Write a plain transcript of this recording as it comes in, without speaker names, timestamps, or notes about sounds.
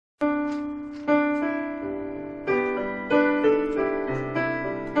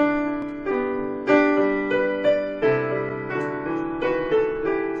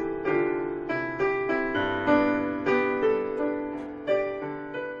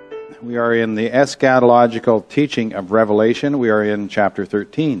We are in the eschatological teaching of Revelation. We are in chapter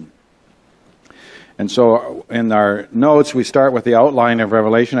 13. And so in our notes, we start with the outline of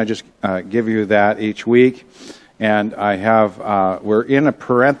Revelation. I just give you that each week. And I have, we're in a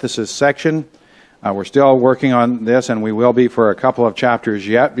parenthesis section. We're still working on this, and we will be for a couple of chapters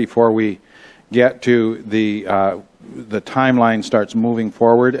yet before we get to the timeline starts moving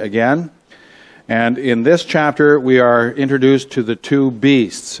forward again. And in this chapter, we are introduced to the two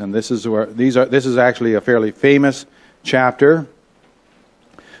beasts, and this is actually a fairly famous chapter.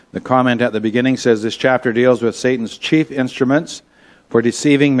 The comment at the beginning says this chapter deals with Satan's chief instruments for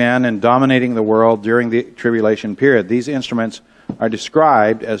deceiving men and dominating the world during the tribulation period. These instruments are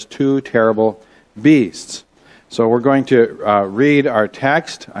described as two terrible beasts. So we're going to read our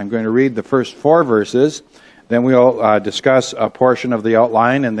text. I'm going to read the first 4 verses. Then we'll discuss a portion of the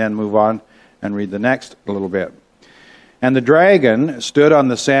outline and then move on and read the next a little bit. And the dragon stood on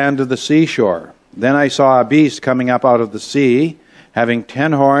the sand of the seashore. Then I saw a beast coming up out of the sea, having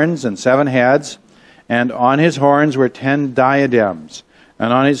 10 horns and 7 heads, and on his horns were 10 diadems,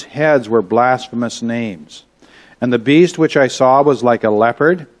 and on his heads were blasphemous names. And the beast which I saw was like a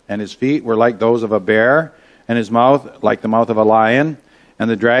leopard, and his feet were like those of a bear, and his mouth like the mouth of a lion. And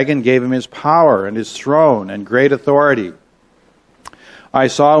the dragon gave him his power and his throne and great authority. I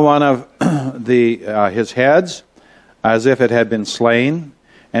saw one of his heads as if it had been slain,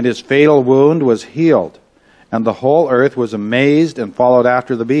 and his fatal wound was healed. And the whole earth was amazed and followed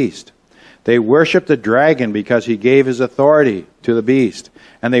after the beast. They worshipped the dragon because he gave his authority to the beast.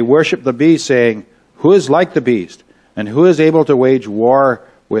 And they worshipped the beast, saying, "Who is like the beast? And who is able to wage war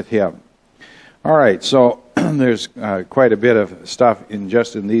with him?" All right, so there's quite a bit of stuff in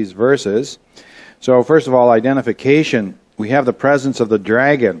these verses. So first of all, identification. We have the presence of the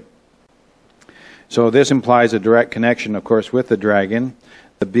dragon. So this implies a direct connection, of course, with the dragon.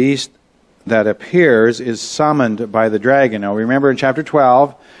 The beast that appears is summoned by the dragon. Now remember in chapter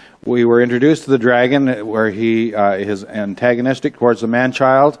 12, we were introduced to the dragon where he is antagonistic towards the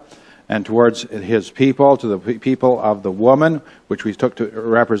man-child and towards his people, to the people of the woman, which we took to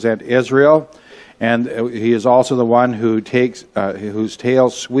represent Israel. And he is also the one who takes, whose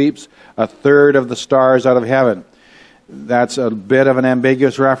tail sweeps a third of the stars out of heaven. That's a bit of an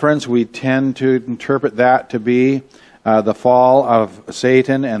ambiguous reference. We tend to interpret that to be the fall of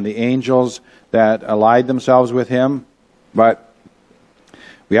Satan and the angels that allied themselves with him. But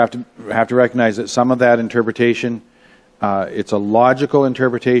we have to recognize that some of that interpretation, it's a logical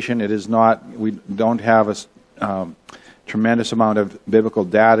interpretation. It is not. We don't have a tremendous amount of biblical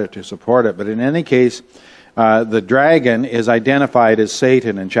data to support it. But in any case, the dragon is identified as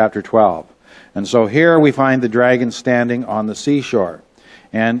Satan in chapter 12. And so here we find the dragon standing on the seashore.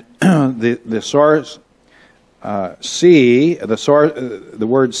 And the source, sea, the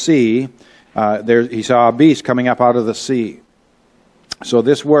word sea, he saw a beast coming up out of the sea. So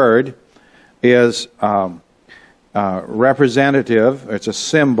this word is representative. It's a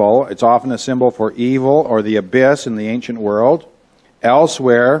symbol. It's often a symbol for evil or the abyss in the ancient world.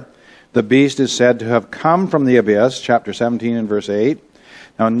 Elsewhere, the beast is said to have come from the abyss, chapter 17 and verse 8.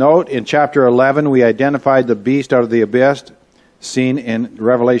 Now note, in chapter 11, we identified the beast out of the abyss, seen in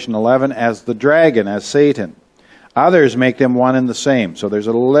Revelation 11, as the dragon, as Satan. Others make them one and the same. So there's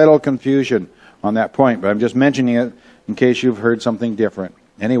a little confusion on that point, but I'm just mentioning it in case you've heard something different.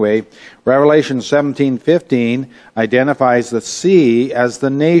 Anyway, Revelation 17:15 identifies the sea as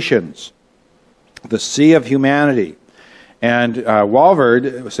the nations, the sea of humanity. And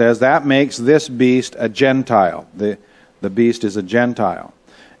Walvard says that makes this beast a Gentile. The beast is a Gentile.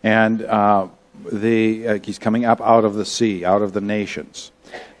 And he's coming up out of the sea, out of the nations.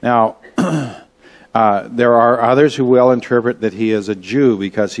 Now, there are others who will interpret that he is a Jew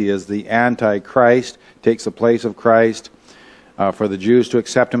because he is the Antichrist, takes the place of Christ. For the Jews to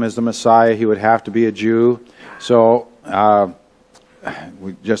accept him as the Messiah, he would have to be a Jew. So those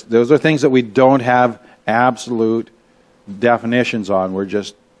are things that we don't have absolute definitions on. We're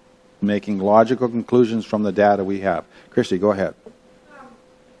just making logical conclusions from the data we have. Christy, go ahead.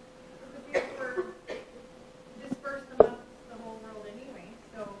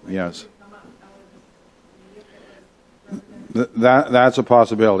 Yes. That's a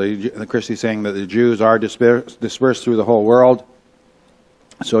possibility. Christy's saying that the Jews are dispersed through the whole world.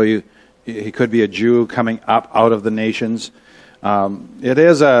 So he could be a Jew coming up out of the nations. It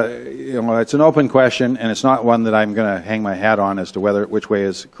is it's an open question, and it's not one that I'm going to hang my hat on as to which way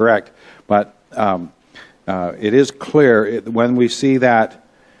is correct. But it is clear when we see that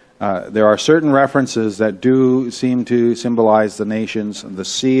there are certain references that do seem to symbolize the nations. The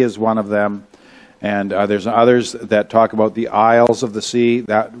sea is one of them. And there's others that talk about the isles of the sea.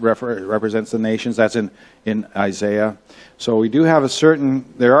 That represents the nations. That's in Isaiah. So we do have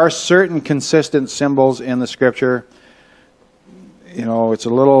there are certain consistent symbols in the Scripture. You know, it's a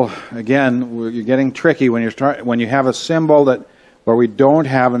little, again, you're getting tricky when you have a symbol where we don't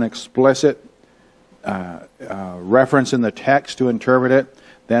have an explicit reference in the text to interpret it.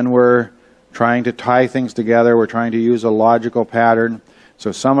 Then we're trying to tie things together. We're trying to use a logical pattern.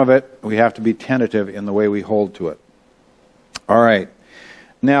 So some of it, we have to be tentative in the way we hold to it. All right.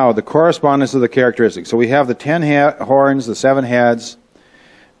 Now, the correspondence of the characteristics. So we have the 10 horns, the 7 heads.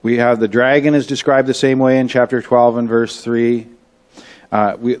 We have the dragon is described the same way in chapter 12 and verse 3.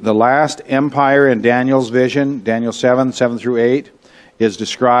 The last empire in Daniel's vision, Daniel 7 through 8, is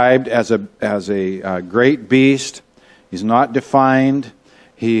described as a great beast. He's not defined.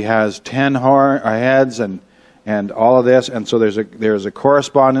 He has 10 heads and all of this, and so there's a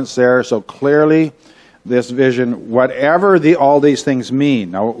correspondence there. So clearly, this vision, whatever all these things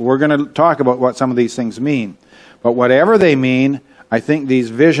mean. Now we're going to talk about what some of these things mean, but whatever they mean, I think these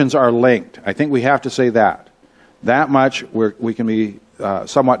visions are linked. I think we have to say that. That much we can be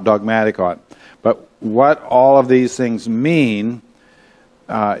somewhat dogmatic on. But what all of these things mean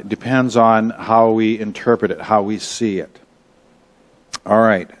depends on how we interpret it, how we see it. All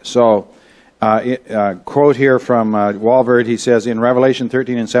right, so quote here from Walvoord. He says, in Revelation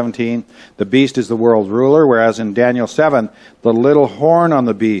 13 and 17, the beast is the world ruler, whereas in Daniel 7, the little horn on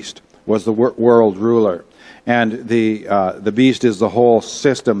the beast was the world ruler. And the beast is the whole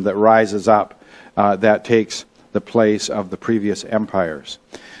system that rises up, that takes the place of the previous empires.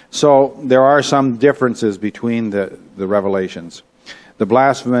 So there are some differences between the revelations. The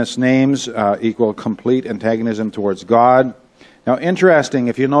blasphemous names equal complete antagonism towards God. Now, interesting,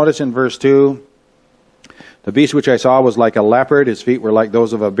 if you notice in verse 2, the beast which I saw was like a leopard, his feet were like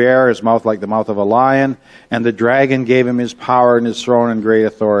those of a bear, his mouth like the mouth of a lion, and the dragon gave him his power and his throne and great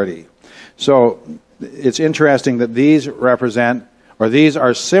authority. So it's interesting that these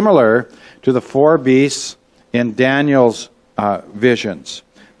are similar to the 4 beasts in Daniel's visions.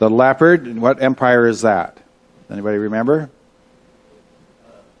 The leopard, what empire is that? Anybody remember?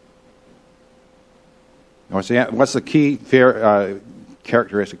 What's the key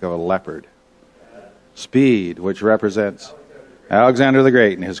characteristic of a leopard? Speed, which represents Alexander the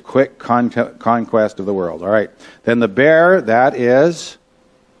Great and his quick conquest of the world. All right. Then the bear, that is,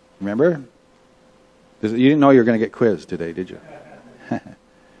 remember? You didn't know you were going to get quizzed today, did you?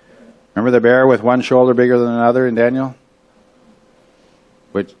 Remember the bear with one shoulder bigger than another in Daniel?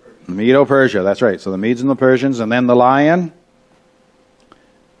 Which, Medo-Persia, that's right. So the Medes and the Persians, and then the lion.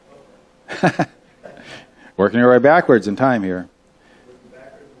 Working your way backwards in time here.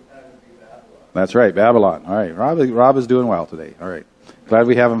 That's right, Babylon. All right, Rob is doing well today. All right, glad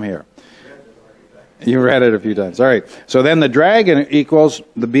we have him here. You read it a few times. All right, so then the dragon equals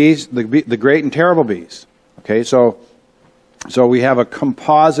the beast, the great and terrible beast. Okay, so we have a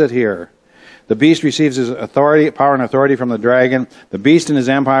composite here. The beast receives his authority, power and authority from the dragon. The beast and his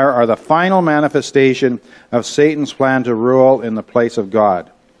empire are the final manifestation of Satan's plan to rule in the place of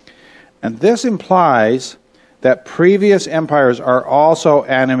God. And this implies that previous empires are also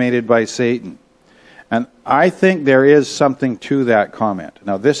animated by Satan. And I think there is something to that comment.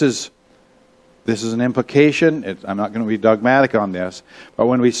 Now, this is an implication. I'm not going to be dogmatic on this. But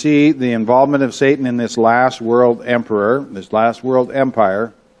when we see the involvement of Satan in this last world emperor, this last world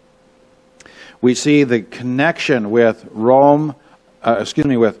empire, we see the connection with Rome,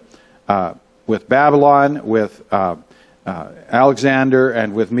 with Babylon, with Alexander,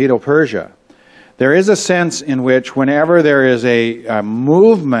 and with Medo-Persia. There is a sense in which whenever there is a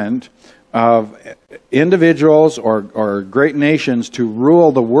movement of individuals or great nations to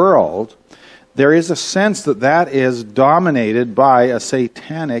rule the world, there is a sense that is dominated by a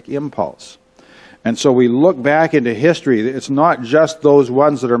satanic impulse. And so we look back into history. It's not just those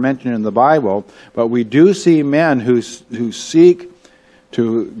ones that are mentioned in the Bible, but we do see men who seek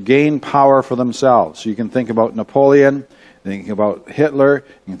to gain power for themselves. You can think about Napoleon, think about Hitler,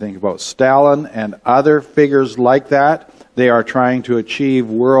 you can think about Stalin and other figures like that. They are trying to achieve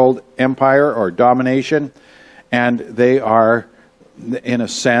world empire or domination, and they are, in a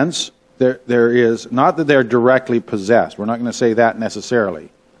sense, there is, not that they're directly possessed. We're not going to say that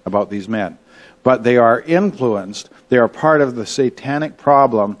necessarily about these men. But they are influenced. They are part of the satanic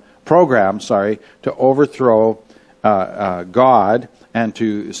program, to overthrow God and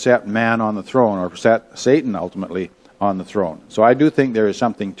to set man on the throne, or set Satan ultimately on the throne. So I do think there is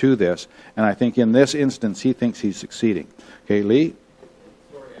something to this, and I think in this instance he thinks he's succeeding. Okay, Lee?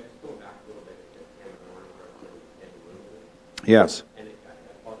 Sorry, I just go back a little bit. Yes.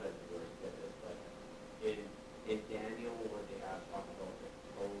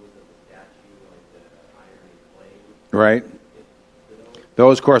 Right.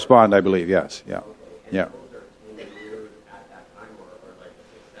 Those correspond, I believe. Yes. Yeah. Yeah.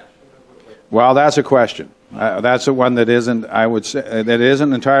 Well, that's a question. That's the one that isn't, I would say, that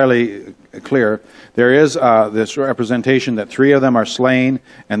isn't entirely clear. There is this representation that 3 of them are slain,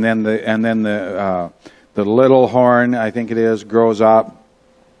 and then the little horn, I think it is, grows up.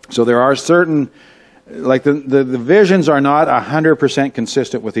 So there are certain, like the visions are not 100%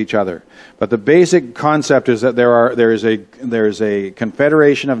 consistent with each other. But the basic concept is that there is a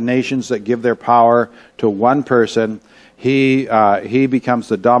confederation of nations that give their power to one person. He becomes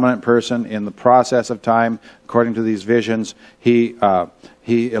the dominant person in the process of time. According to these visions, he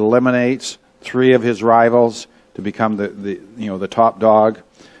eliminates 3 of his rivals to become the top dog,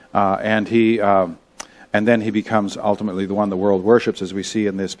 and then he becomes ultimately the one the world worships, as we see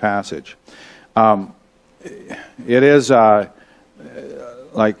in this passage. It is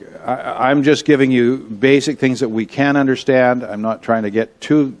I'm just giving you basic things that we can understand. I'm not trying to get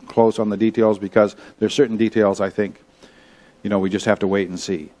too close on the details, because there's certain details I think we just have to wait and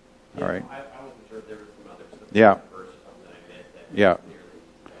see. All right. I wasn't sure if there were some other Yeah. verses that I missed that Yeah. clearly.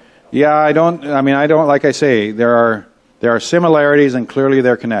 Yeah, I don't, like I say, there are similarities, and clearly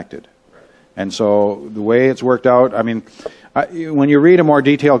they're connected. Right. And so the way it's worked out, when you read a more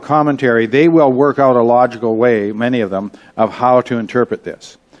detailed commentary, they will work out a logical way, many of them, of how to interpret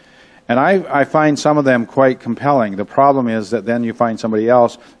this. And I find some of them quite compelling. The problem is that then you find somebody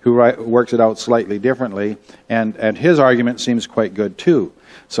else who works it out slightly differently, and his argument seems quite good too.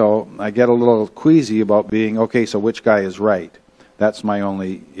 So I get a little queasy about being, okay, so which guy is right? That's my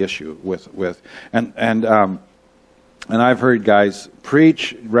only issue with and I've heard guys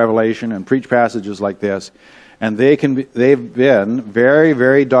preach Revelation and preach passages like this, and they've been very,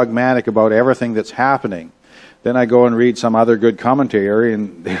 very dogmatic about everything that's happening. Then I go and read some other good commentary,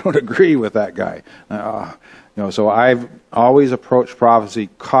 and they don't agree with that guy. So I've always approached prophecy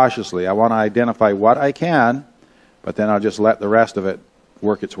cautiously. I want to identify what I can, but then I'll just let the rest of it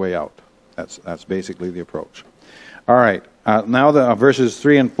work its way out. That's basically the approach. All right. Now the verses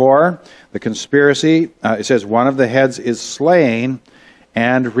 3 and 4, the conspiracy. It says one of the heads is slain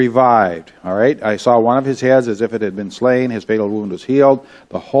and revived. All right. I saw one of his heads as if it had been slain. His fatal wound was healed.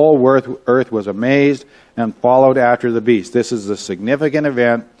 The whole earth was amazed and followed after the beast. This is the significant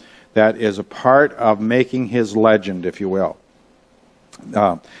event that is a part of making his legend, if you will.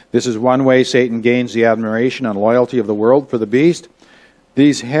 This is one way Satan gains the admiration and loyalty of the world for the beast.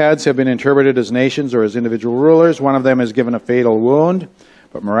 These heads have been interpreted as nations or as individual rulers. One of them is given a fatal wound,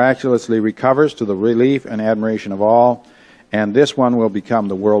 but miraculously recovers to the relief and admiration of all. And this one will become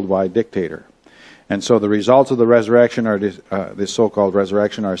the worldwide dictator. And so the results of the resurrection, this so-called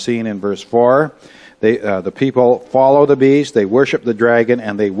resurrection, are seen in verse 4. The people follow the beast, they worship the dragon,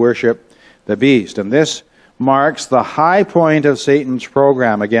 and they worship the beast. And this marks the high point of Satan's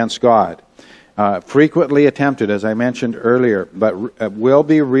program against God. Frequently attempted, as I mentioned earlier, but will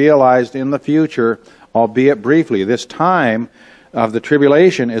be realized in the future, albeit briefly. This time of the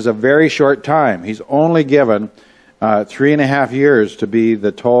tribulation is a very short time. He's only given 3.5 years to be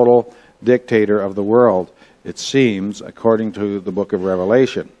the total dictator of the world, it seems, according to the book of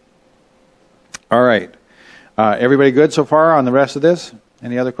Revelation. All right. Everybody good so far on the rest of this?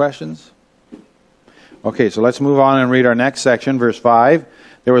 Any other questions? Okay, so let's move on and read our next section, verse 5.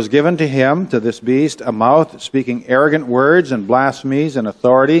 There was given to him, to this beast, a mouth speaking arrogant words and blasphemies, and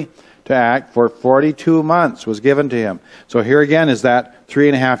authority to act for 42 months was given to him. So here again is that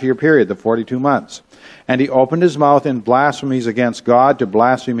 3.5 year period, the 42 months. And he opened his mouth in blasphemies against God, to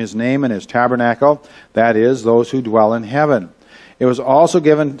blaspheme his name and his tabernacle, that is, those who dwell in heaven. It was also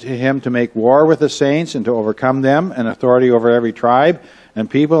given to him to make war with the saints and to overcome them, and authority over every tribe and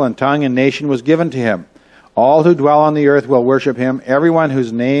people and tongue and nation was given to him. All who dwell on the earth will worship him, everyone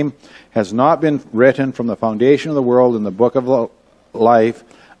whose name has not been written from the foundation of the world in the book of life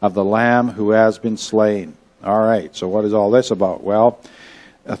of the Lamb who has been slain. All right, so what is all this about? Well,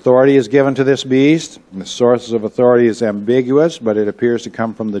 authority is given to this beast. The source of authority is ambiguous, but it appears to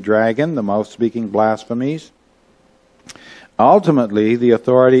come from the dragon, the mouth speaking blasphemies. Ultimately, the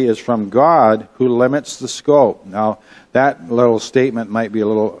authority is from God, who limits the scope. Now, that little statement might be a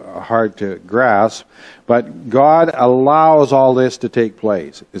little hard to grasp, but God allows all this to take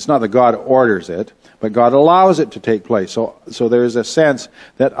place. It's not that God orders it, but God allows it to take place. So there is a sense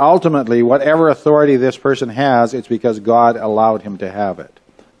that ultimately, whatever authority this person has, it's because God allowed him to have it.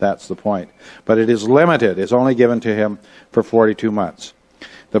 That's the point. But it is limited. It's only given to him for 42 months.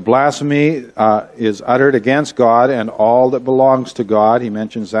 The blasphemy is uttered against God and all that belongs to God. He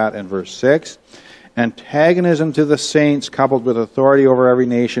mentions that in verse 6. Antagonism to the saints, coupled with authority over every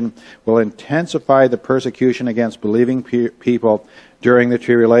nation, will intensify the persecution against believing people during the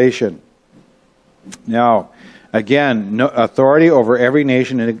tribulation. Now, again, authority over every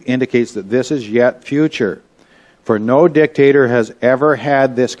nation indicates that this is yet future. For no dictator has ever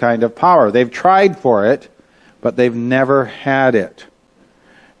had this kind of power. They've tried for it, but they've never had it.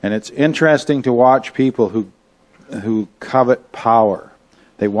 And it's interesting to watch people who covet power.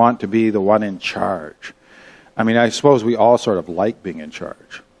 They want to be the one in charge. I mean, I suppose we all sort of like being in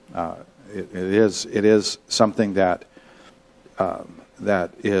charge. It is something that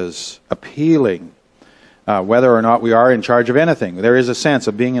is appealing, whether or not we are in charge of anything. There is a sense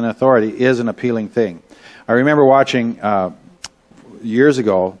of being in authority is an appealing thing. I remember watching years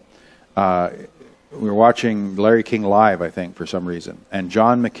ago. We were watching Larry King Live, I think, for some reason, and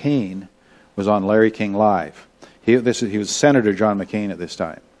John McCain was on Larry King Live. He was Senator John McCain at this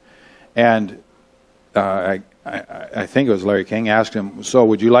time. And I think it was Larry King asked him, so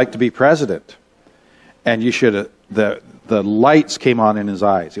would you like to be president? And you should the lights came on in his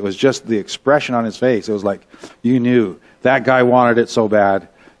eyes. It was just the expression on his face. It was like, you knew that guy wanted it so bad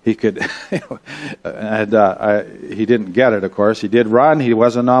he could. And he didn't get it, of course. He did run. He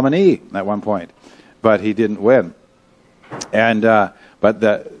was a nominee at one point, but he didn't win. And but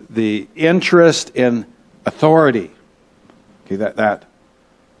the interest in authority. Okay,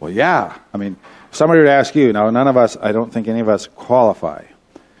 well, yeah. I mean, if somebody would ask you, now none of us, I don't think any of us qualify,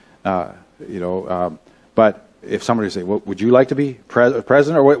 but if somebody would say, well, would you like to be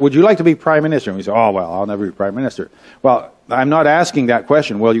president or would you like to be prime minister? And we say, oh, well, I'll never be prime minister. Well, I'm not asking that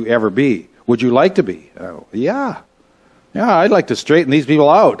question, will you ever be? Would you like to be? Yeah, I'd like to straighten these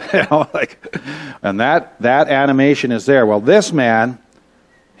people out. And that animation is there. Well, this man,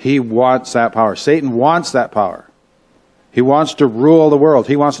 he wants that power. Satan wants that power. He wants to rule the world.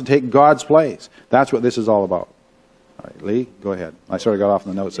 He wants to take God's place. That's what this is all about. All right, Lee, go ahead. I sort of got off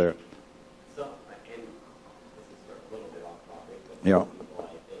the notes there. So, and this is sort of a little bit off topic, but Yeah. some people,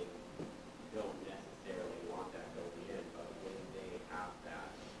 I think, don't necessarily want that building in, but when they have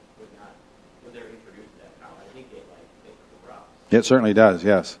that, when they're introduced to that power, I think it corrupts. It certainly does,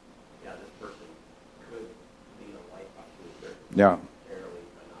 yes. Yeah, this person could lead a life up to a certain Yeah. fairly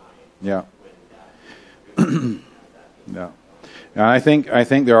benign. Yeah. When that Yeah. And I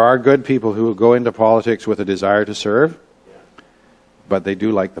think there are good people who go into politics with a desire to serve, but they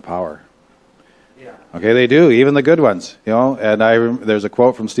do like the power. Yeah. Okay, they do, even the good ones, And there's a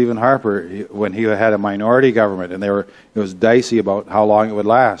quote from Stephen Harper when he had a minority government, and it was dicey about how long it would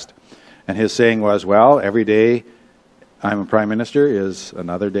last. And his saying was, well, every day I'm a prime minister is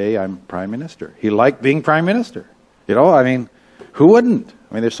another day I'm prime minister. He liked being prime minister. I mean, who wouldn't?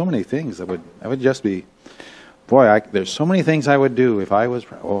 I mean, there's so many things that would just be, boy, there's so many things I would do if I was,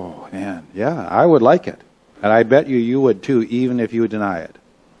 oh man, yeah, I would like it. And I bet you would too, even if you deny it.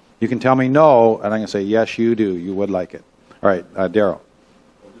 You can tell me no, and I'm going to say, yes, you do. You would like it. All right, Daryl.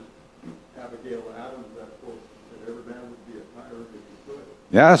 Abigail Adams, that quote, said every man would be a tyrant if he could.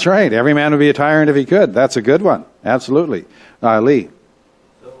 Yeah, that's right. Every man would be a tyrant if he could. That's a good one. Absolutely. Lee.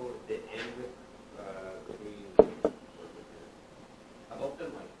 So the end with the how about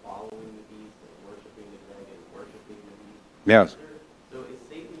them following the beast and worshiping the dragon, worshiping the beast? Yes. So is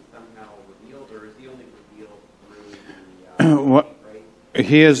Satan somehow revealed, or is he only revealed through the What- Antichrist?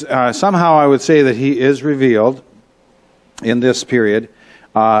 He is, somehow I would say that he is revealed in this period.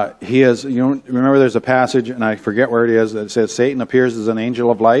 He is, remember there's a passage, and I forget where it is, that says Satan appears as an angel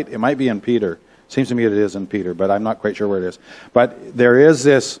of light. It might be in Peter. Seems to me it is in Peter, but I'm not quite sure where it is. But there is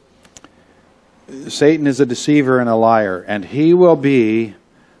this, Satan is a deceiver and a liar, and he will be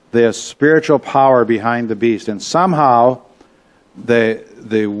the spiritual power behind the beast. And somehow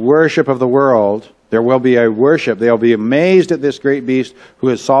the worship of the world, there will be a worship. They'll be amazed at this great beast who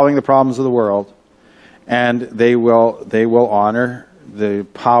is solving the problems of the world, and they will honor the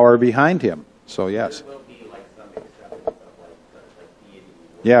power behind him. So yes. There will be some acceptance of deity.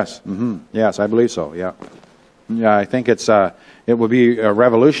 Yes. Yes, I believe so. Yeah. Yeah, I think it will be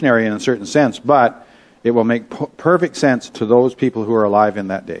revolutionary in a certain sense, but it will make perfect sense to those people who are alive in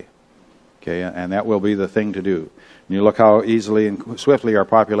that day. Okay, and that will be the thing to do. And you look how easily and swiftly our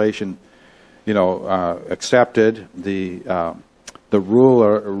population, accepted the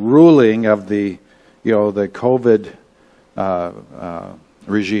ruling of the COVID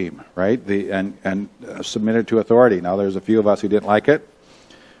regime, right? And submitted to authority. Now, there's a few of us who didn't like it,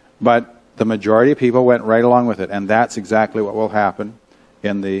 but the majority of people went right along with it, and that's exactly what will happen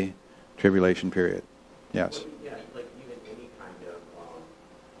in the tribulation period. Yes. Yeah, even any kind of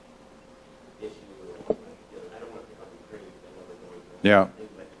issue, I don't want to pick on Ukraine, because I know they're going through Yeah. something,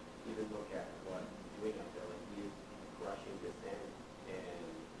 but even look at what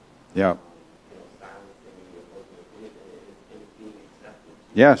Yeah. Silencing the opposing opinion, and it's being accepted.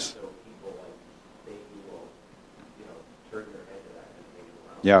 Yes. So people like maybe will, turn their head to that and take it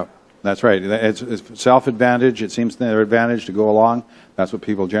around. Yeah, that's right. It's self-advantage. It seems their advantage to go along. That's what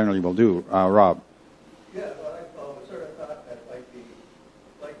people generally will do. Rob. Yeah, well, I sort of thought that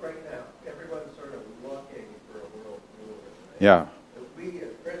like right now, everyone's sort of looking for a world ruler. Right? Yeah. But we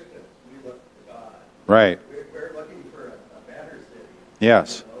as Christians, we look to God. Right. We're looking for a better city.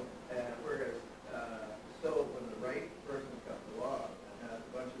 Yes. And whereas, so when the right person comes along and has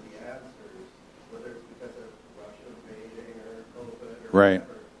a bunch of the answers, whether it's because of Russia invading or COVID or Right.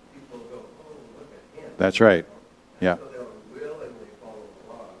 whatever, people go, oh, look at him. That's right. Yeah. So they'll willingly follow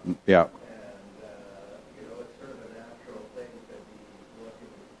along. Yeah. It's sort of a natural thing to be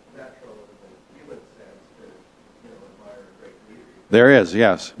looking, natural in the human sense to, admire a great leader. There is,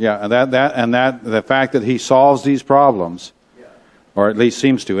 yes, yeah, and that the fact that he solves these problems, Yeah. or at least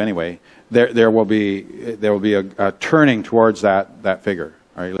seems to anyway, there will be a turning towards that figure.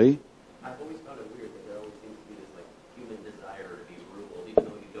 All right, Lee. I've always found it weird that there always seems to be this human desire to be ruled, even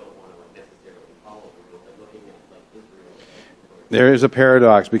though you don't want to necessarily follow the rules. Like looking at Israel. There is a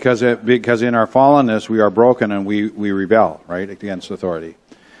paradox because in our fallenness we are broken and we rebel, right, against authority,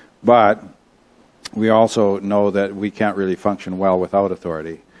 but we also know that we can't really function well without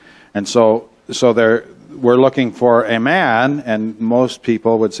authority, and so we're looking for a man, and most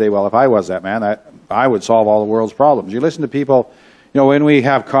people would say, well, if I was that man, I would solve all the world's problems. You listen to people, when we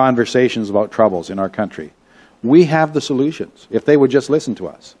have conversations about troubles in our country, we have the solutions if they would just listen to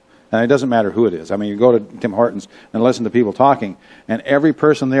us. And it doesn't matter who it is. I mean, you go to Tim Hortons and listen to people talking, and every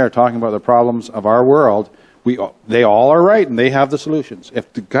person there talking about the problems of our world, they all are right, and they have the solutions.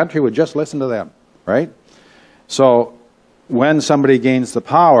 If the country would just listen to them, right? So when somebody gains the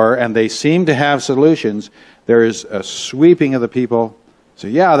power and they seem to have solutions, there is a sweeping of the people. So,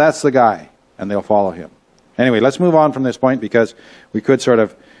 yeah, that's the guy, and they'll follow him. Anyway, let's move on from this point because we could sort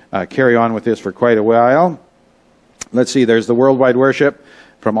of carry on with this for quite a while. Let's see, there's the worldwide worship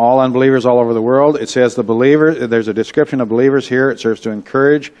from all unbelievers all over the world. It says there's a description of believers here. It serves to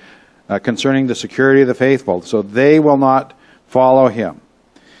encourage concerning the security of the faithful. So they will not follow him.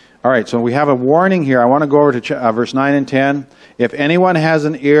 All right, so we have a warning here. I want to go over to verse 9 and 10. If anyone has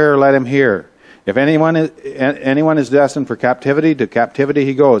an ear, let him hear. If anyone is destined for captivity, to captivity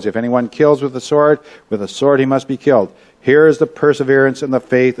he goes. If anyone kills with a sword he must be killed. Here is the perseverance and the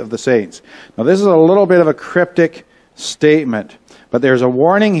faith of the saints. Now this is a little bit of a cryptic statement, but there's a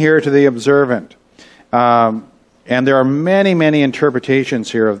warning here to the observant. And there are many, many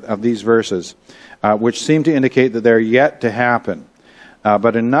interpretations here of these verses, which seem to indicate that they're yet to happen.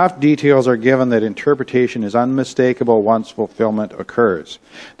 But enough details are given that interpretation is unmistakable once fulfillment occurs.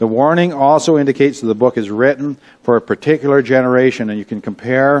 The warning also indicates that the book is written for a particular generation, and you can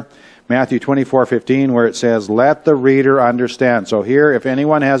compare Matthew 24:15, where it says, let the reader understand. So here, if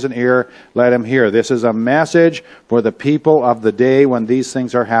anyone has an ear, let him hear. This is a message for the people of the day when these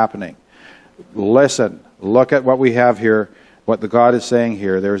things are happening. Listen, look at what we have here, what the God is saying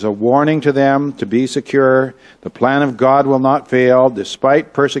here. There's a warning to them to be secure. The plan of God will not fail.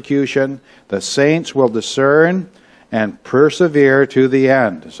 Despite persecution, the saints will discern and persevere to the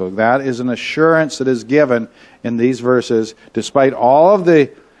end. So that is an assurance that is given in these verses. Despite all of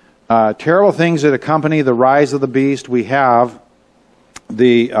the terrible things that accompany the rise of the beast, we have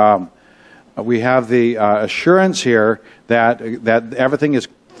the assurance here that everything is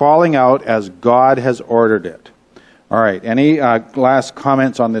falling out as God has ordered it. All right. Any last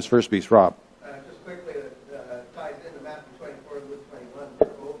comments on this first beast, Rob? Just quickly, it ties into Matthew 24, Luke 21,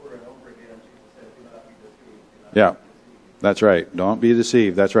 where over and over again Jesus said, do not be deceived. Yeah, that's right. Don't be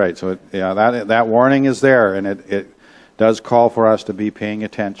deceived. That's right. So that warning is there, and it does call for us to be paying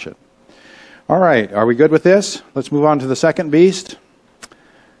attention. All right. Are we good with this? Let's move on to the second beast.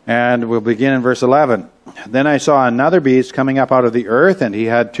 And we'll begin in verse 11. Then I saw another beast coming up out of the earth, and he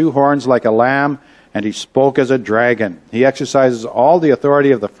had two horns like a lamb, and he spoke as a dragon. He exercises all the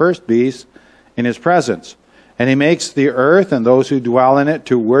authority of the first beast in his presence. And he makes the earth and those who dwell in it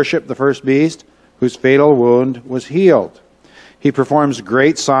to worship the first beast, whose fatal wound was healed. He performs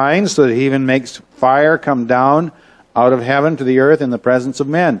great signs, so that he even makes fire come down out of heaven to the earth in the presence of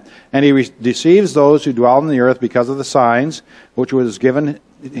men. And he deceives those who dwell on the earth because of the signs which was given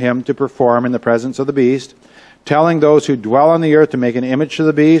him to perform in the presence of the beast, telling those who dwell on the earth to make an image to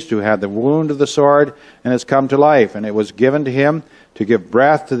the beast, who had the wound of the sword and has come to life. And it was given to him to give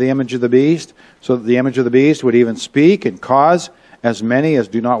breath to the image of the beast, so that the image of the beast would even speak and cause as many as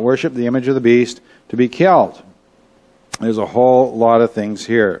do not worship the image of the beast to be killed. There's a whole lot of things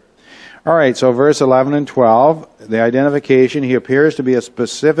here. All right, so verse 11 and 12, the identification, he appears to be a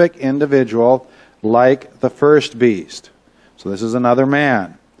specific individual like the first beast. So this is another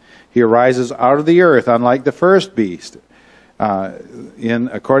man. He arises out of the earth, unlike the first beast.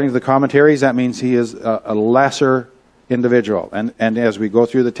 According to the commentaries, that means he is a lesser individual. And as we go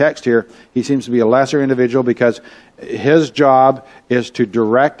through the text here, he seems to be a lesser individual because his job is to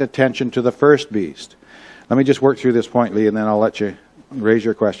direct attention to the first beast. Let me just work through this point, Lee, and then I'll let you raise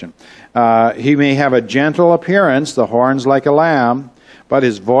your question. He may have a gentle appearance, the horns like a lamb, but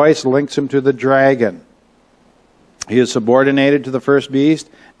his voice links him to the dragon. He is subordinated to the first beast,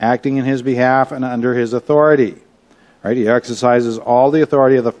 acting in his behalf and under his authority. Right? He exercises all the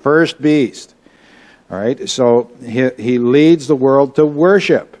authority of the first beast. All right? So he leads the world to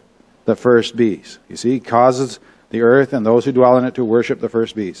worship the first beast. You see, he causes the earth and those who dwell in it to worship the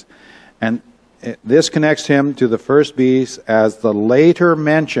first beast. And this connects him to the first beast as the later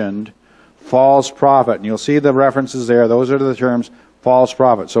mentioned false prophet. And you'll see the references there. Those are the terms false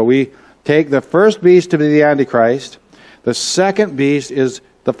prophet. So we take the first beast to be the Antichrist. The second beast is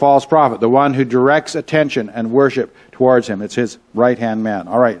the false prophet, the one who directs attention and worship towards him. It's his right-hand man.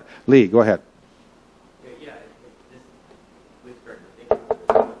 All right, Lee, go ahead. Yeah, we start to think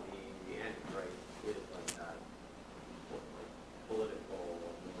about the Antichrist is like that, like political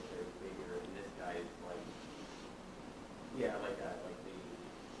military figure, and this guy is like, yeah, like that, like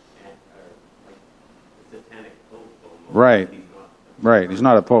the satanic pope almost. Right. Right. He's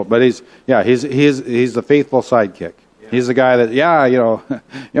not a pope, but he's the faithful sidekick. Yeah. He's the guy that,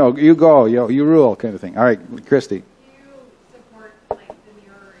 you go, you rule, kind of thing. All right, Christy. Do you support like the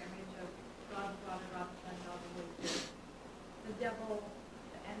mirror image of God, Father, rather than God, the Holy Spirit? The devil,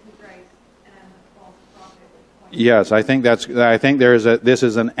 the Antichrist, and the false prophet. Yes, I think this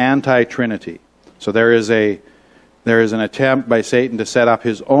is an anti-Trinity. So there is an attempt by Satan to set up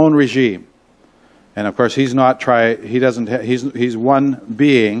his own regime. And of course, he's one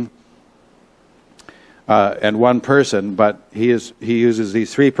being and one person, but he uses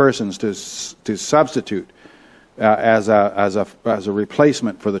these three persons to substitute as a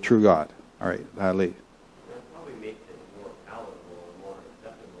replacement for the true God. All right, Lee. That probably makes it more palatable and more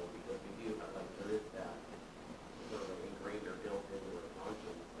acceptable because we do have there is that sort of ingrained or built into our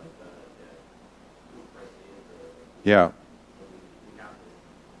conscience that who Christ is. Yeah.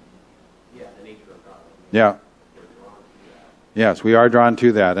 The nature of God. Yeah. Yes, we are drawn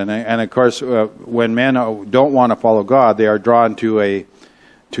to that, and of course, when men don't want to follow God, they are drawn to a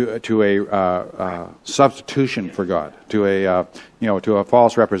substitution for God, to a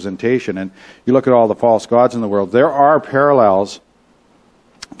false representation. And you look at all the false gods in the world. There are parallels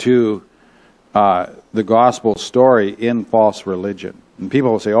to the gospel story in false religion, and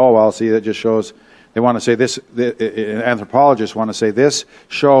people will say, "Oh, well, see, that just shows." They want to say this. Anthropologists want to say this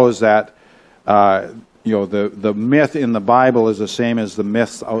shows that. The myth in the Bible is the same as the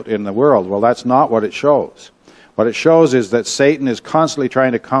myths out in the world. Well, that's not what it shows. What it shows is that Satan is constantly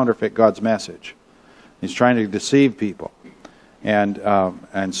trying to counterfeit God's message. He's trying to deceive people, and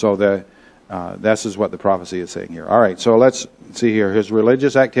so this is what the prophecy is saying here. All right, so let's see here. His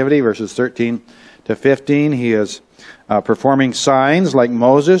religious activity, verses 13 to 15. He is performing signs like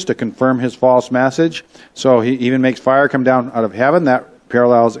Moses to confirm his false message. So he even makes fire come down out of heaven. That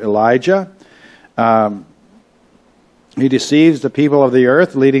parallels Elijah. He deceives the people of the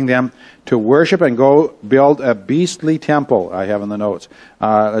earth, leading them to worship and go build a beastly temple, I have in the notes.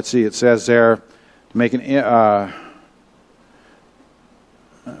 Let's see, it says there, to make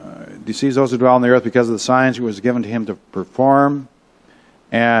deceives those who dwell on the earth because of the signs he was given to him to perform,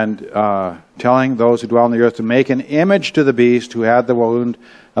 and telling those who dwell on the earth to make an image to the beast who had the wound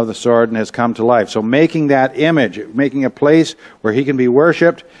of the sword and has come to life. So making that image, making a place where he can be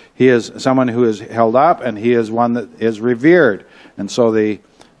worshipped. He is someone who is held up, and he is one that is revered. And so they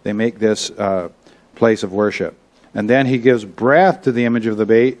make this place of worship. And then he gives breath to the image of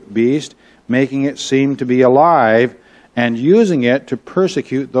the beast, making it seem to be alive, and using it to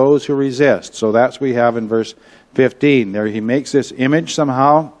persecute those who resist. So that's what we have in verse 15. There he makes this image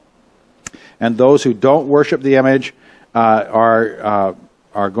somehow, and those who don't worship the image are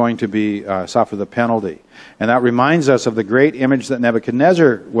going to be suffer the penalty. And that reminds us of the great image that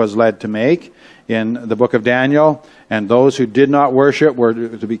Nebuchadnezzar was led to make in the book of Daniel. And those who did not worship were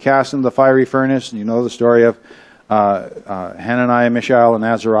to be cast into the fiery furnace. And you know the story of Hananiah, Mishael, and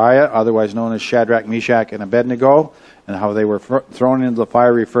Azariah, otherwise known as Shadrach, Meshach, and Abednego, and how they were thrown into the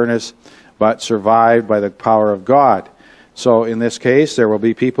fiery furnace but survived by the power of God. So in this case, there will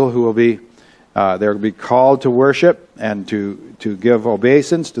be people who will be called to worship and to give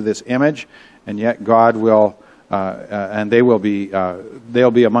obeisance to this image, and yet God will and they'll be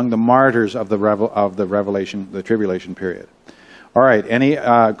among the martyrs of the revelation, the tribulation period. All right. Any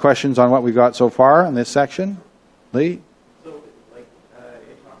questions on what we've got so far in this section, Lee? So, like,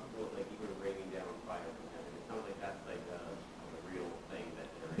 it talks about like even raining down fire from heaven. It sounds like that's like a real thing that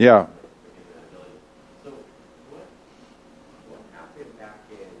they're Yeah. given that ability. So, what happened back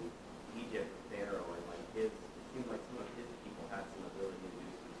in Egypt with Pharaoh and like it seemed like some of his people had some ability to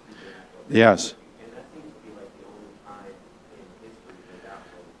do some supernatural things. Yes. And that seems to be like the only time in history that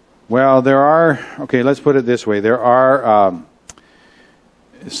was. Well, there are. Okay, let's put it this way: there are.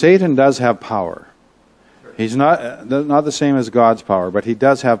 Satan does have power. He's not the same as God's power, but he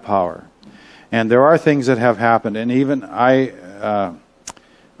does have power. And there are things that have happened, and even I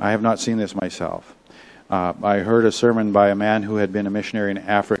have not seen this myself. I heard a sermon by a man who had been a missionary in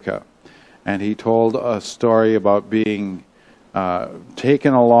Africa, and he told a story about being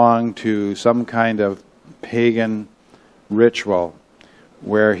taken along to some kind of pagan ritual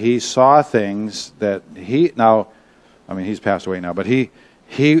where he saw things that he's passed away now, but he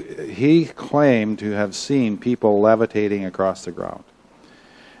claimed to have seen people levitating across the ground.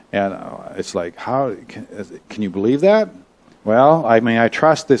 And it's like, how can you believe that? Well, I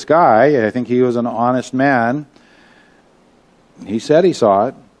trust this guy. I think he was an honest man. He said he saw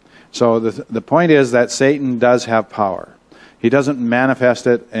it. So the point is that Satan does have power. He doesn't manifest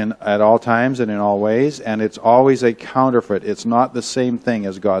it at all times and in all ways, and it's always a counterfeit. It's not the same thing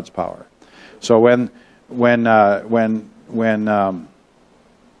as God's power. So when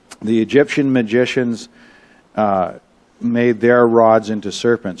the Egyptian magicians made their rods into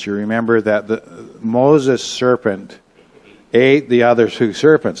serpents, you remember that Moses' serpent ate the other two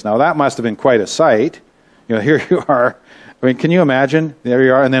serpents. Now that must have been quite a sight. Here you are. I mean, can you imagine? There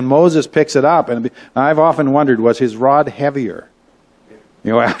you are. And then Moses picks it up. And I've often wondered, was his rod heavier?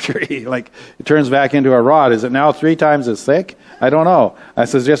 After it turns back into a rod, is it now 3 times as thick? I don't know.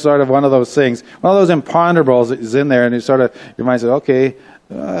 This is just sort of one of those things. One of those imponderables is in there, and your mind says, okay,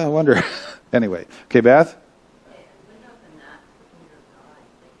 I wonder. Anyway. Okay, Beth?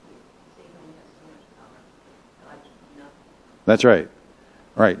 That's right.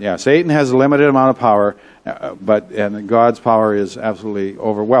 Right, yeah. Satan has a limited amount of power, and God's power is absolutely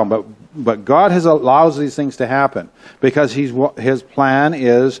overwhelmed. But God allows these things to happen because his plan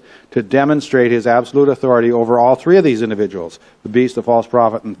is to demonstrate his absolute authority over all 3 of these individuals, the beast, the false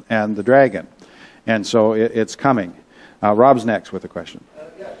prophet, and the dragon. And so it's coming. Rob's next with a question. Yeah,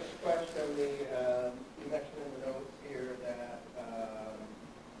 just a question. You mentioned in the notes here that,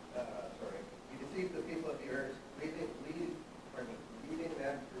 you deceive the people of the earth, leading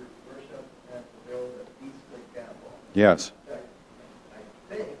them to worship and to build a beastly temple. Yes.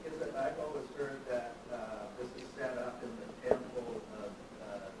 I think, I've always heard that this is set up in the temple of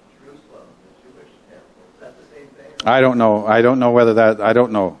Jerusalem, the Jewish temple. Is that the same thing? I don't know. I don't know whether that. I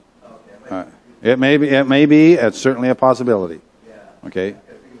don't know. Okay. It may be. It may be. It's certainly a possibility. Yeah. Okay.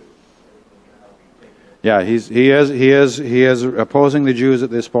 Yeah, he is opposing the Jews at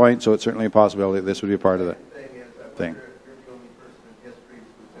this point, so it's certainly a possibility that this would be part of the thing.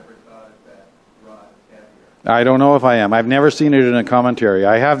 I don't know if I am. I've never seen it in a commentary.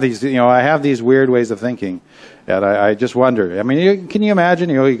 I have these weird ways of thinking, and I just wonder. I mean, can you imagine?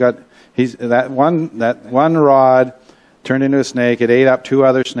 He's that one rod turned into a snake. It ate up 2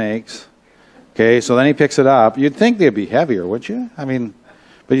 other snakes. Okay, so then he picks it up. You'd think they'd be heavier, wouldn't you? I mean,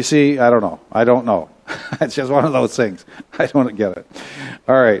 but you see, I don't know. It's just one of those things. I don't get it.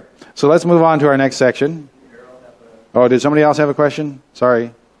 All right, so let's move on to our next section. Oh, did somebody else have a question?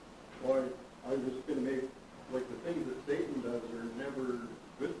 Sorry. Well, I was just going to make, like, the things that Satan does are never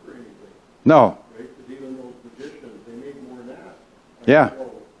good for anything. No. Right? Because even those magicians, they make more gnats. Yeah.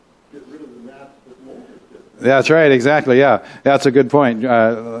 Get rid of the gnats that Moses did. That's right, exactly, yeah. That's a good point.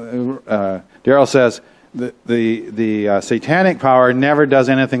 Daryl says the satanic power never does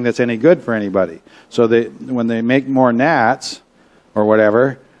anything that's any good for anybody. So when they make more gnats or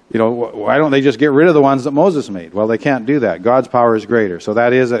whatever, why don't they just get rid of the ones that Moses made? Well, they can't do that. God's power is greater. So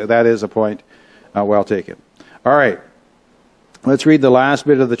that is a point well taken. All right, let's read the last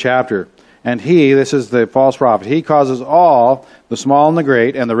bit of the chapter. And this is the false prophet, he causes all, the small and the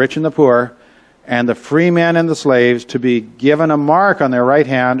great, and the rich and the poor, and the free men and the slaves to be given a mark on their right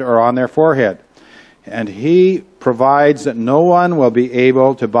hand or on their forehead. And he provides that no one will be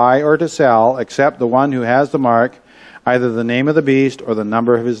able to buy or to sell except the one who has the mark, either the name of the beast or the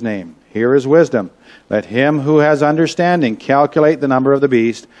number of his name. Here is wisdom. Let him who has understanding calculate the number of the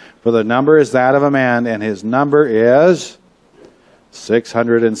beast, for the number is that of a man, and his number is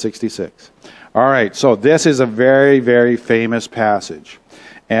 666. All right, so this is a very, very famous passage.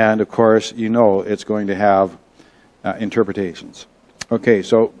 And, of course, it's going to have interpretations. Okay,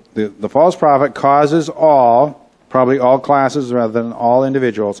 so the false prophet causes probably all classes rather than all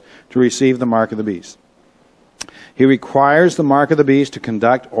individuals, to receive the mark of the beast. He requires the mark of the beast to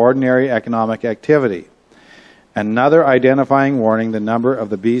conduct ordinary economic activity. Another identifying warning, the number of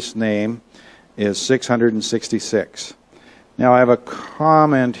the beast's name is 666. Now I have a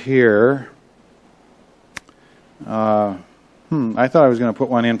comment here. I thought I was going to put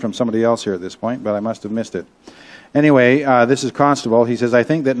one in from somebody else here at this point, but I must have missed it. Anyway, this is Constable. He says, I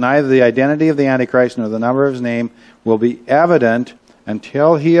think that neither the identity of the Antichrist nor the number of his name will be evident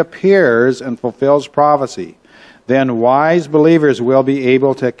until he appears and fulfills prophecy. Then wise believers will be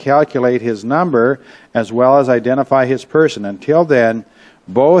able to calculate his number as well as identify his person. Until then,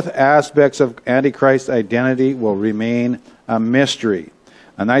 both aspects of Antichrist's identity will remain a mystery.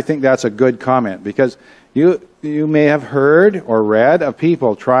 And I think that's a good comment, because you may have heard or read of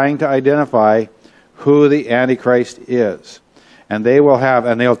people trying to identify who the Antichrist is. And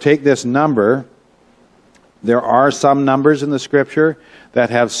they'll take this number. There are some numbers in the Scripture that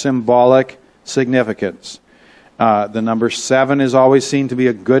have symbolic significance. The number 7 is always seen to be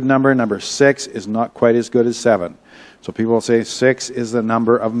a good number. Number 6 is not quite as good as 7. So people will say 6 is the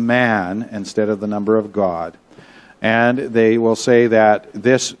number of man instead of the number of God. And they will say that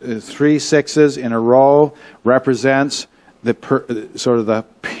this 3 6s in a row represents sort of the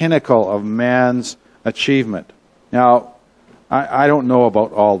pinnacle of man's achievement. Now, I don't know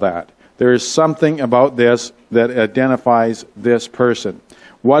about all that. There is something about this that identifies this person.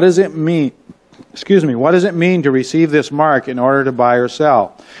 What does it mean? What does it mean to receive this mark in order to buy or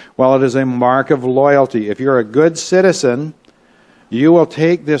sell? Well, it is a mark of loyalty. If you're a good citizen, you will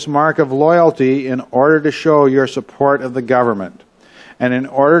take this mark of loyalty in order to show your support of the government. And in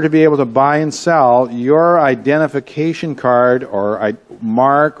order to be able to buy and sell, your identification card or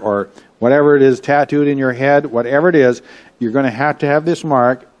mark or whatever it is tattooed in your head, whatever it is, you're going to have this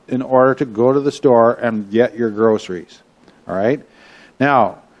mark in order to go to the store and get your groceries. All right?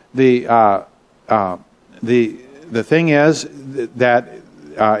 Now, the thing is that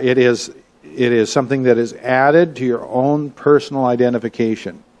it is something that is added to your own personal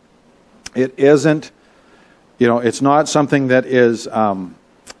identification. It isn't, it's not something that is,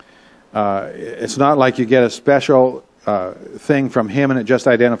 it's not like you get a special thing from him and it just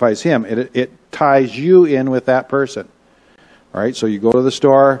identifies him. It ties you in with that person. All right, so you go to the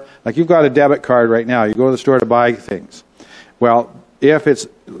store, like you've got a debit card right now. You go to the store to buy things. Well, if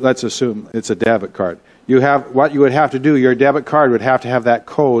let's assume it's a debit card. What you would have to do, your debit card would have to have that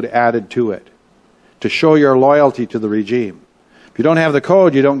code added to it to show your loyalty to the regime. If you don't have the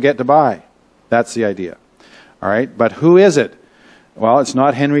code, you don't get to buy. That's the idea. All right, but who is it? Well, it's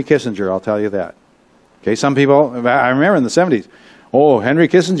not Henry Kissinger, I'll tell you that. Okay, some people, I remember in the 70s, oh, Henry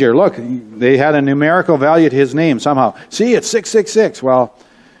Kissinger, look, they had a numerical value to his name somehow. See, it's 666. Well,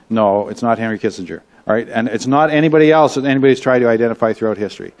 no, it's not Henry Kissinger. All right, and it's not anybody else that anybody's tried to identify throughout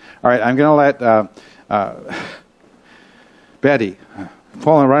history. All right, I'm going to let Betty,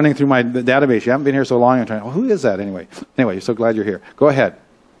 running through my database. You haven't been here so long. I'm trying, who is that anyway? Anyway, so glad you're here. Go ahead.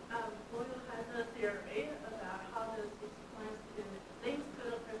 Will you have a theory about how this explains the links to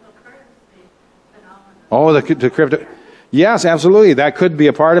the cryptocurrency phenomenon? Oh, the crypto. Yes, absolutely. That could be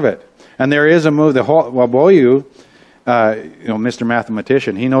a part of it. And there is a move. Boyu, Mr.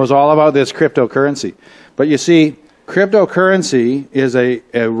 Mathematician, he knows all about this cryptocurrency. But you see, cryptocurrency is a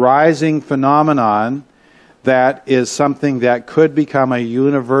rising phenomenon that is something that could become a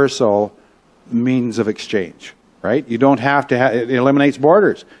universal means of exchange, right? You don't have to have, it eliminates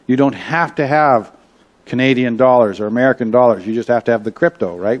borders. You don't have to have Canadian dollars or American dollars. You just have to have the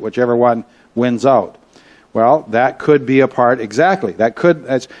crypto, right? Whichever one wins out. Well, that could be a part, exactly.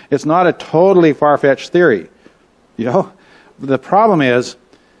 It's not a totally far-fetched theory. The problem is,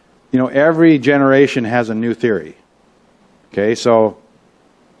 every generation has a new theory. Okay,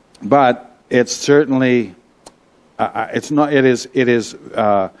 but it's certainly, it is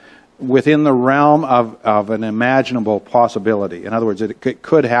within the realm of an imaginable possibility. In other words, it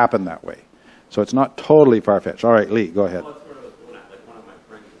could happen that way. So it's not totally far-fetched. All right, Lee, go ahead. Well, that's what I was doing. Like one of my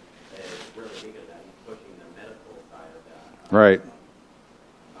friends is really big at that. He's pushing the medical side of that. Right.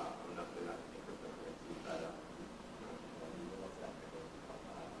 I'm not the cryptocurrency, but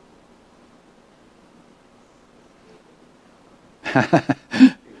what's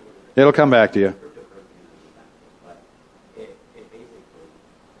that? It'll come back to you. Cryptocurrency is but it basically,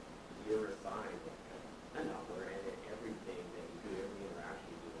 you're assigned a number, and everything that you do, every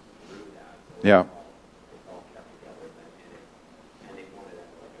interaction you do is through that. So Yeah. It's all kept together, and they wanted it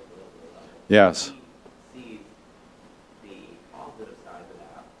like a little bit of it. Yes. He sees the positive side of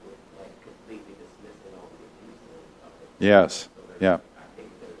that with like completely dismissing all the abuses Yes. Yeah. I think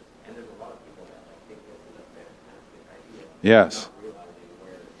there's a lot of people that think this is a fantastic idea. Yes. Not realizing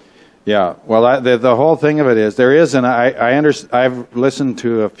where Yeah. Well, the whole thing of it is there is, and I've listened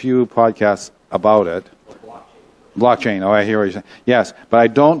to a few podcasts about it. Blockchain. Oh, I hear what you're saying. Yes, but I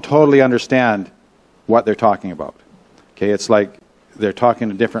don't totally understand what they're talking about. Okay, it's like they're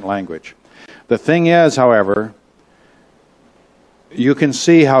talking a different language. The thing is, however, you can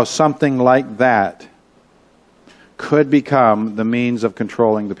see how something like that could become the means of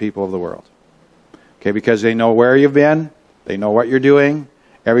controlling the people of the world. Okay, because they know where you've been, they know what you're doing.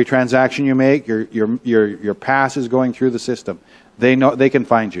 Every transaction you make, your pass is going through the system. They know they can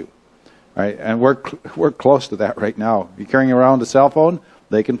find you, right? And we're close to that right now. You're carrying around a cell phone,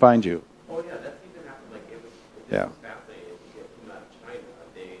 they can find you. Oh yeah, that's even happened. Like it was Yeah. fascinating. If you get out of China,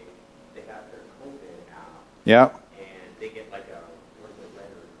 they have their COVID app, Yeah. and they get like a what is it, red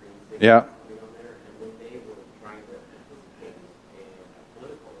or green signal Yeah. coming on there. And when they were trying to participate in a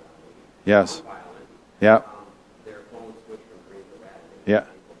political rally, Yes. nonviolent, Yeah. their phone switched from green to red. And Yeah.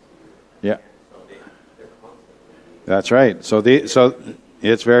 they were able to Yeah. attend. So they're constantly. That's right. So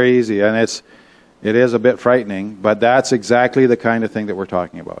it's very easy, and it is a bit frightening, but that's exactly the kind of thing that we're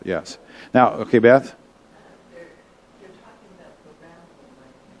talking about. Yes. Now, okay, Beth. You're talking about programmable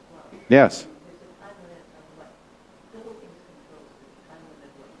lighting as well. Yes. There's a time limit of what little things controls the time limit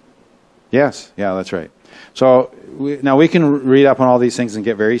of what you do. Yes. Yeah, that's right. So now we can read up on all these things and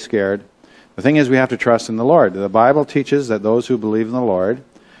get very scared. The thing is, we have to trust in the Lord. The Bible teaches that those who believe in the Lord,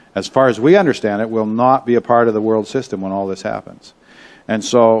 as far as we understand it, will not be a part of the world system when all this happens. And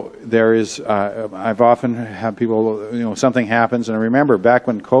so there is, I've often had people, something happens, and I remember back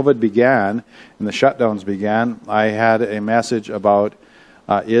when COVID began and the shutdowns began, I had a message about,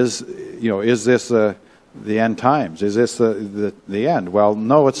 is this the end times? Is this the end? Well,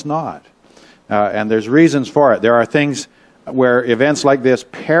 no, it's not. And there's reasons for it. There are things where events like this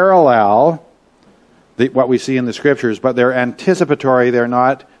parallel what we see in the Scriptures, but they're anticipatory, they're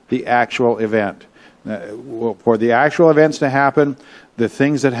not the actual event. For the actual events to happen, the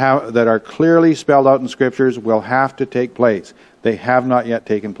things that are clearly spelled out in Scriptures will have to take place. They have not yet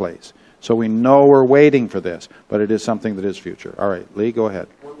taken place. So we know we're waiting for this, but it is something that is future. All right, Lee, go ahead.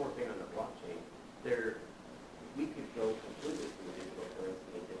 One more thing on the blockchain. We could go completely through digital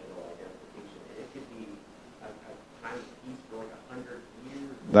currency and digital identification, and it could be a time of peace for like 100 years.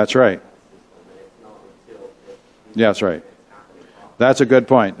 That's right. And it's not until Yeah, that's right. it's happening. That's a good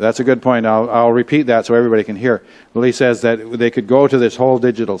point. That's a good point. I'll repeat that so everybody can hear. Lee says that they could go to this whole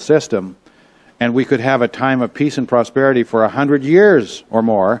digital system, and we could have a time of peace and prosperity for 100 years or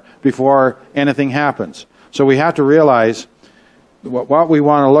more before anything happens. So we have to realize what we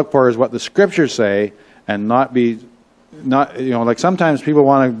want to look for is what the Scriptures say, and not like sometimes people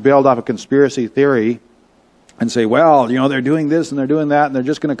want to build up a conspiracy theory and say, well, they're doing this and they're doing that and they're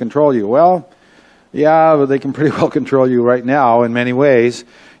just going to control you. Well, yeah, but they can pretty well control you right now in many ways.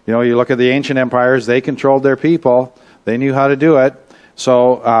 You look at the ancient empires; they controlled their people. They knew how to do it.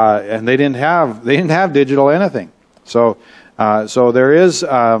 So, and they didn't have digital anything. So there is.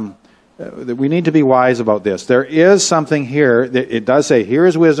 We need to be wise about this. There is something here. It does say, "Here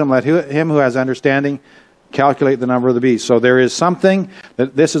is wisdom. Let him who has understanding calculate the number of the beast." So there is something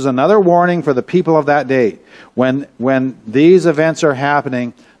that this is another warning for the people of that day. When these events are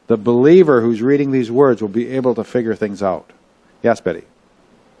happening, the believer who's reading these words will be able to figure things out. Yes, Betty. The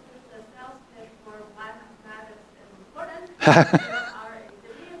sales pitch for why mathematics is important. There are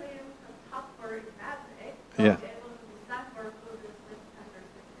engineering top for mathematics. Yeah. Be able to decipher who this is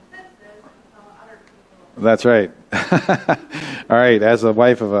and some other people. That's right. All right. As the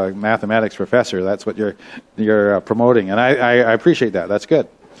wife of a mathematics professor, that's what you're promoting, and I appreciate that. That's good.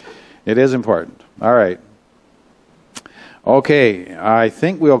 It is important. All right. Okay, I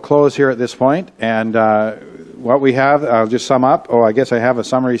think we'll close here at this point, and what we have, I'll just sum up. I guess I have a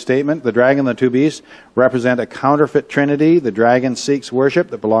summary statement. The dragon and the two beasts represent a counterfeit trinity. The dragon seeks worship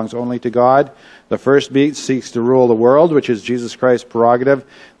that belongs only to God. The first beast seeks to rule the world, which is Jesus Christ's prerogative.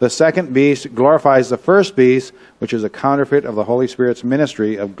 The second beast glorifies the first beast, which is a counterfeit of the Holy Spirit's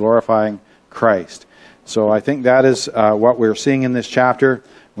ministry of glorifying Christ. So I think that is what we're seeing in this chapter.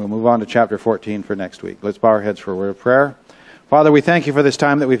 We'll move on to chapter 14 for next week. Let's bow our heads for a word of prayer. Father, we thank you for this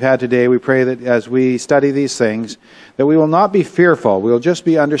time that we've had today. We pray that as we study these things, that we will not be fearful. We will just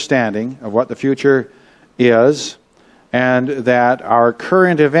be understanding of what the future is, and that our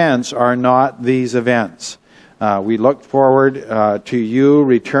current events are not these events. We look forward to you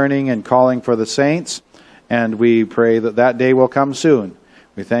returning and calling for the saints, and we pray that that day will come soon.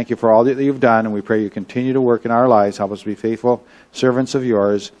 We thank you for all that you've done, and we pray you continue to work in our lives. Help us to be faithful servants of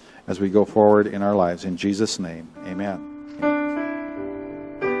yours as we go forward in our lives. In Jesus' name, amen.